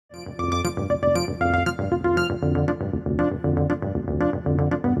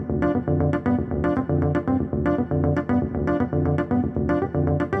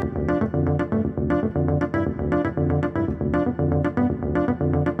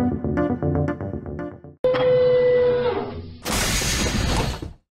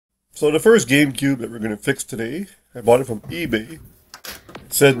So the first GameCube that we're going to fix today, I bought it from eBay.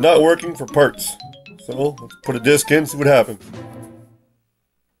 It said not working for parts. So let's put a disc in, see what happens.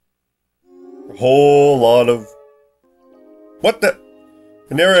 A whole lot of... What the...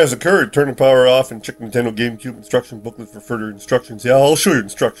 An error has occurred. Turn the power off and check Nintendo Gamecube instruction booklet for further instructions. Yeah, I'll show you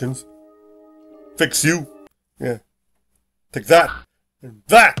instructions. Fix you. Yeah. Take that. And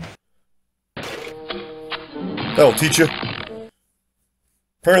that. That'll teach you.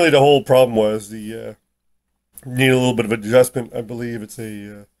 Apparently the whole problem was the need a little bit of adjustment. I believe it's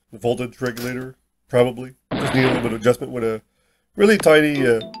a the voltage regulator, probably. Just need a little bit of adjustment with a really tiny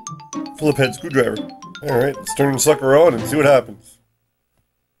Phillip head screwdriver. Alright, let's turn the sucker on and see what happens.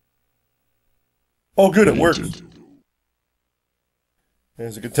 Oh good, it works.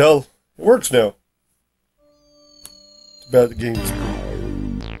 As you can tell, it works now. Too bad the game's...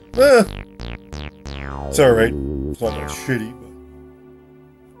 it's alright. It's not that shitty, but...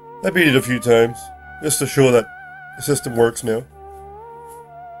 I beat it a few times, just to show that the system works now.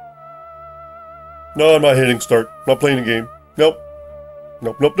 No, I'm not hitting start. Not playing the game. Nope.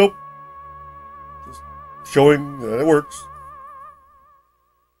 Nope, nope, nope. Just showing that it works.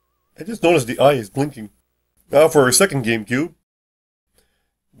 I just noticed the eye is blinking. Now for our second GameCube.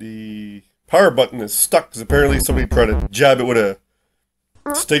 The power button is stuck because apparently somebody tried to jab it with a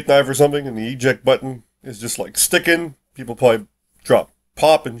steak knife or something, and the eject button is just like sticking. People probably drop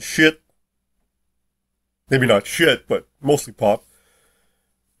pop and shit. Maybe not shit, but mostly pop.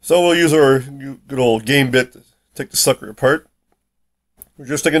 So we'll use our good old game bit to take the sucker apart. We're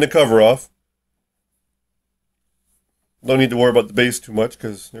just taking the cover off. Don't need to worry about the base too much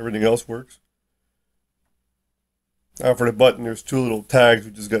because everything else works. Now for the button, there's two little tags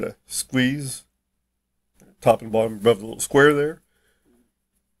we just gotta squeeze. Top and bottom above the little square there.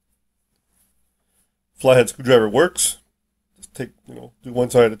 Flathead screwdriver works. Just take, do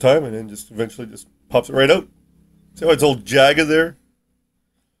one side at a time and then just eventually just pops it right out. See how it's all jagged there?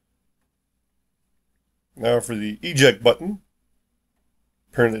 Now for the eject button.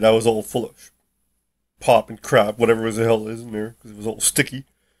 Apparently that was all full of pop and crap, whatever the hell is in there, because it was all sticky.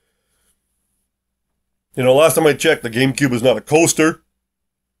 Last time I checked, the GameCube was not a coaster.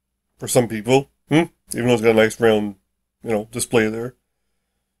 For some people. Even though it's got a nice round, display there.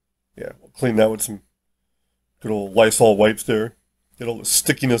 Yeah, we'll clean that with some good old Lysol wipes there. Get all the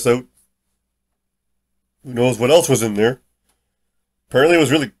stickiness out. Who knows what else was in there. Apparently it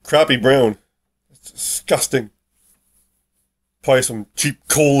was really crappy brown. It's disgusting. Probably some cheap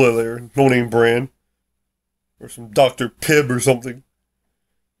cola there, no name brand. Or some Dr. Pibb or something.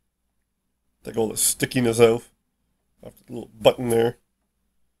 Take all the stickiness out. After the little button there.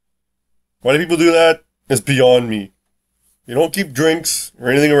 Why do people do that? It's beyond me. You don't keep drinks or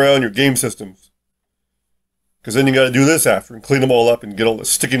anything around your game systems. Because then you gotta do this after and clean them all up and get all the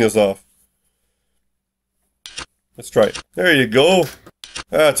stickiness off. Let's try it. There you go.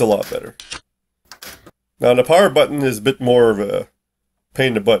 That's a lot better. Now the power button is a bit more of a pain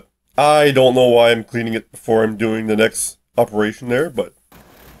in the butt. I don't know why I'm cleaning it before I'm doing the next operation there, but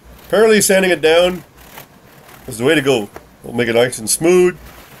apparently sanding it down is the way to go. It'll make it nice and smooth,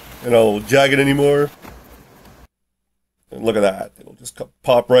 and I won't jag it anymore. And look at that. It'll just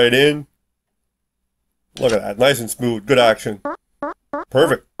pop right in. Look at that. Nice and smooth. Good action.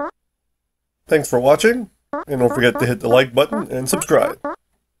 Perfect. Thanks for watching, and don't forget to hit the like button and subscribe.